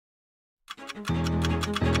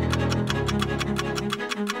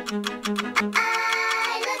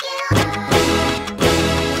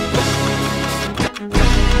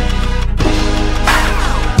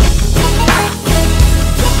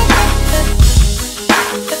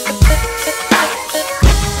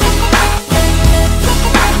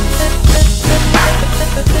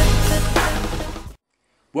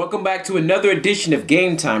Welcome back to another edition of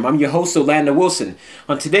Game Time. I'm your host, Orlando Wilson.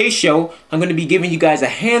 On today's show, I'm going to be giving you guys a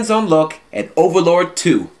hands-on look at Overlord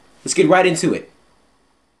 2. Let's get right into it.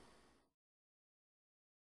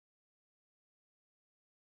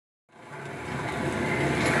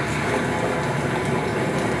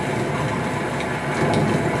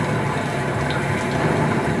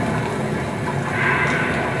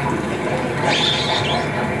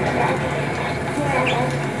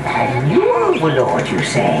 A new Overlord, you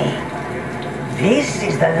say? This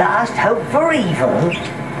is the last hope for evil.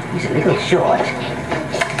 He's a little short.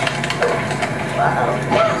 Wow.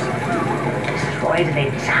 Destroyed an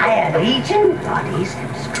entire legion. Bodies,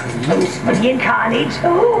 screams, money and carnage.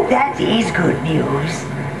 Oh, that is good news.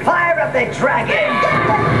 Fire up the dragon!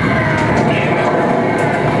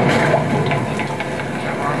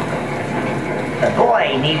 The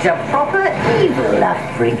boy needs a proper evil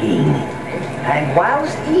upbringing. And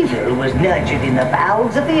whilst evil was nurtured in the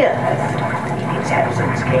bowels of the earth, in its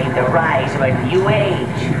absence came the rise of a new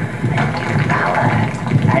age, power,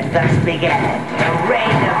 and thus began the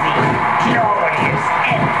reign of the glorious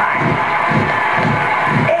empire.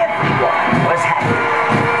 Everyone was happy,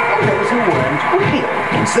 and those who weren't were killed,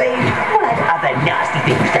 enslaved, or had other nasty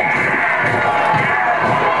things done.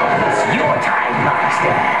 It's your time,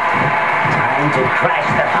 Master. Time to crash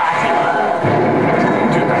the party world.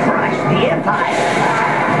 Time to crush the empire.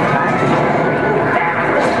 Time to bring back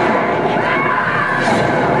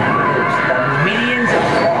the millions of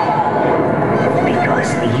fall. Because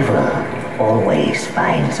evil always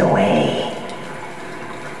finds a way.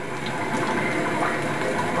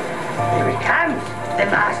 Here it comes. The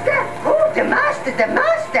Master? Oh, the Master, the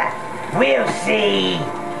Master. We'll see.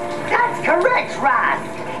 That's correct, Raz.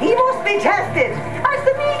 He must be tested, as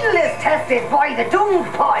the needle is tested by the dung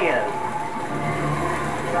pile.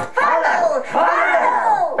 Follow!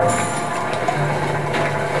 Follow!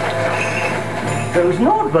 Those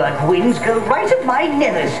Nordberg winds go right at my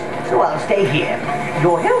nethers, so I'll stay here.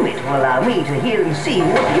 Your helmet will allow me to hear and see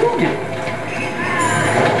what you do.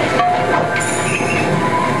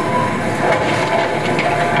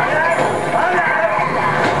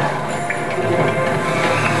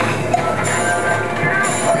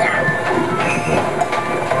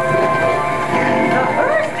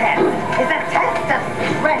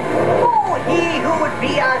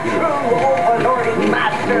 Be a true overlording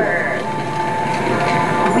master.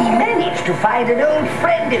 We managed to find an old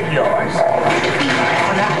friend of yours. He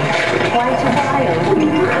for quite a while.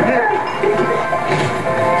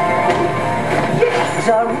 These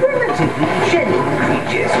are relatively gentle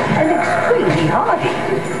creatures and extremely hardy.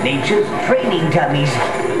 Nature's training dummies.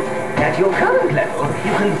 At your current level,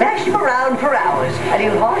 you can bash them around for hours and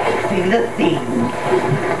you'll hardly feel a thing.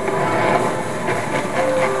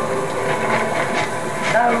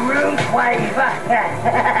 A room waver.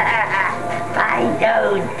 Fine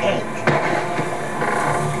old pet.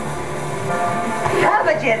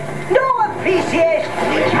 Cabbages, no appreciation.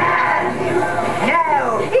 We have you.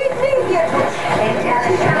 Now, immediate push.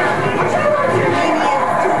 Tell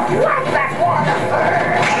minions to black back water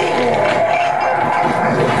first.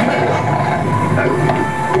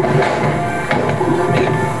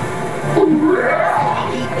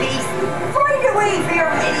 Eat these. Find a way for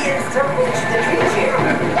your minions to reach the creature.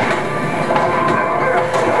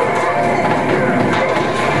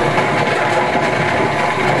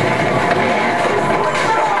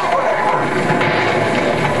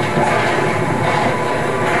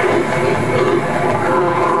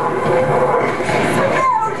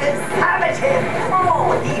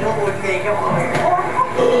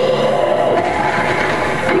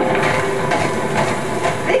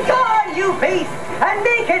 And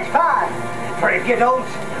make it fast, for if you don't,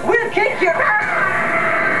 we'll kick your ass!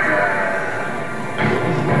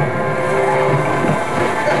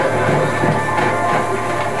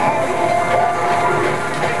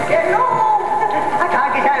 Get home! I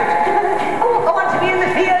can't get out. Oh, I want to be in the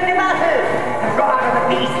field, no matter. Run out of the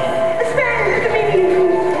beast. The smell of the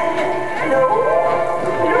minions. Hello?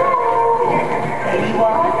 Hello?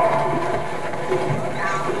 Anyone?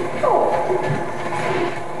 Oh.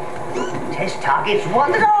 Test targets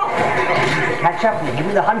wandered off. Catch up with him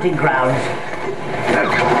in the hunting grounds.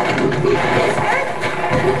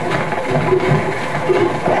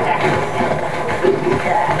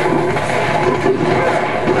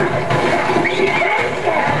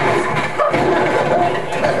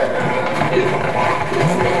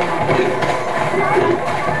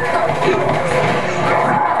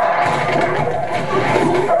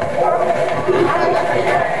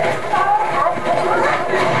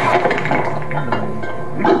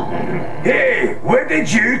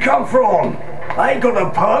 did you come from? I got a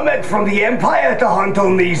permit from the Empire to hunt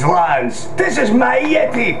on these lands. This is my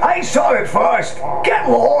Yeti. I saw it first. Get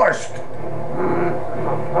lost.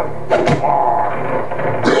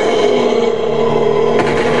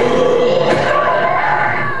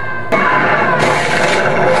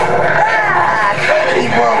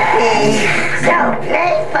 So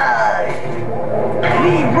playful!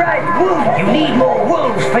 Leave right, wolf! You need more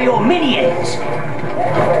wolves for your minions!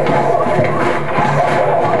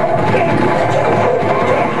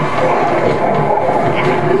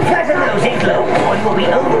 Flatten those iglo, or you'll be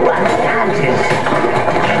overrun with hunters!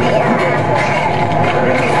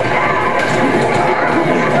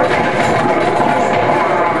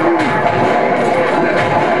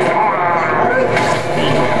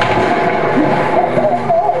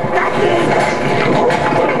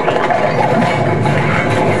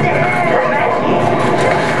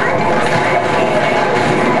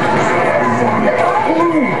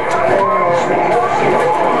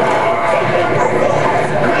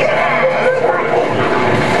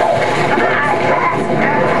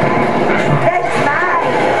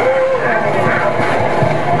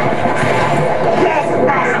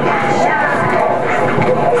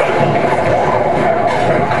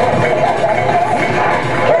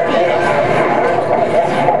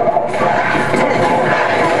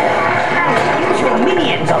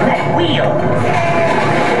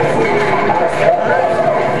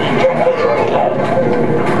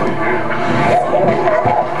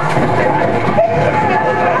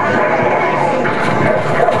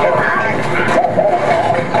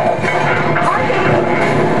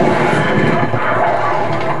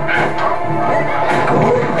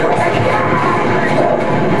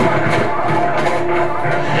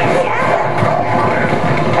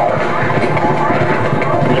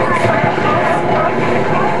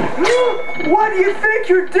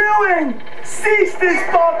 Cease this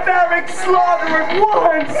barbaric slaughter at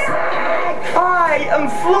once! I am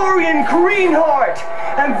Florian Greenheart,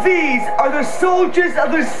 and these are the soldiers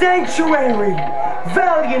of the Sanctuary,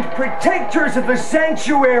 valiant protectors of the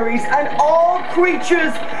sanctuaries and all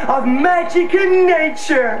creatures of magic and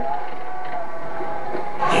nature.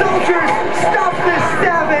 Soldiers, stop this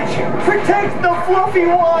savage! Protect the fluffy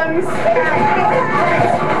ones!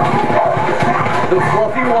 The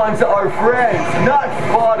fluffy ones are friends, not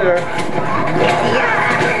fodder.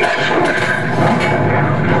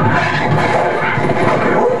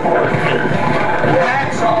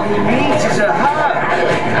 That's all he needs is a hug.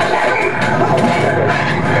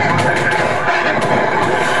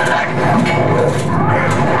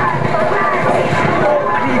 All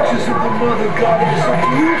creatures of the Mother Goddess are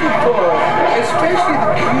beautiful, especially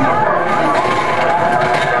the cute ones.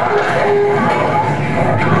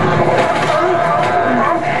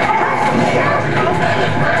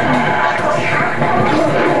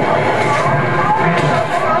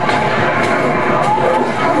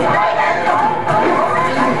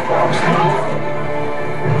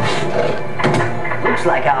 Looks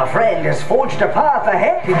like our friend has forged a path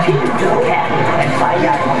ahead. Continue to look at and find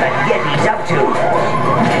out what that Yeti's up to.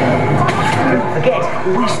 Don't forget,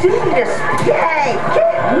 we still need a... Yay!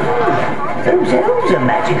 Those elves are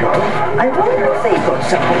magical. I wonder if they've got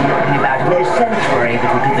something knocking about in their sanctuary that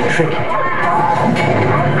will do the trick.